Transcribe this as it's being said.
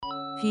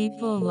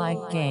People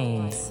like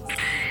games.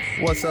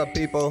 What's up,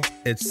 people?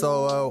 It's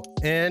Solo,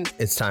 and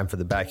it's time for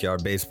the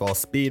Backyard Baseball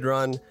Speed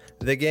Run.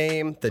 The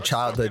game, the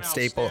childhood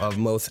staple of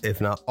most, if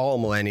not all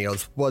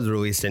millennials, was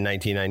released in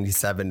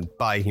 1997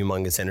 by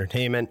Humongous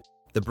Entertainment,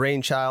 the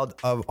brainchild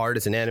of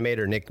artist and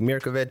animator Nick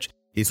Mirkovich.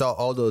 He saw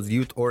all those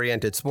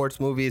youth-oriented sports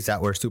movies that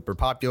were super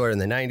popular in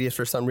the 90s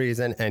for some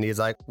reason, and he's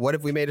like, what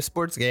if we made a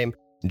sports game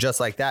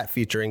just like that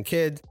featuring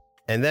kids?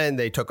 And then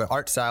they took an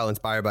art style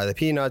inspired by the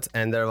Peanuts,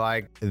 and they're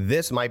like,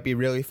 this might be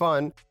really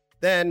fun.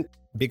 Then,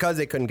 because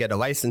they couldn't get a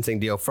licensing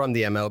deal from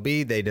the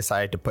MLB, they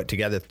decided to put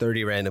together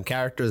 30 random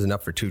characters,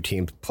 enough for 2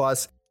 teams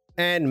plus,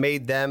 and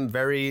made them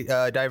very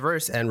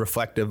diverse and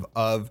reflective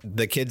of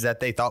the kids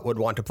that they thought would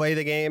want to play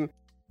the game.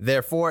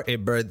 Therefore,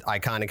 it birthed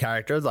iconic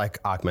characters like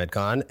Ahmed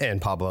Khan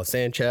and Pablo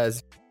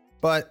Sanchez.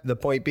 But the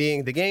point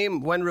being, the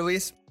game, when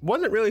released,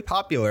 wasn't really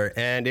popular,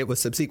 and it was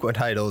subsequent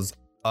titles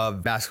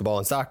of basketball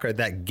and soccer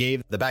that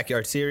gave the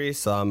Backyard series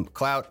some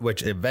clout,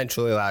 which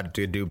eventually allowed it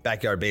to do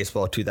Backyard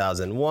Baseball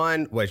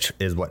 2001, which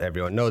is what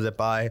everyone knows it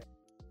by.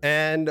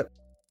 And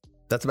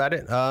that's about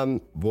it.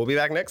 We'll be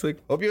back next week.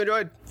 Hope you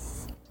enjoyed.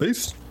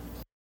 Peace.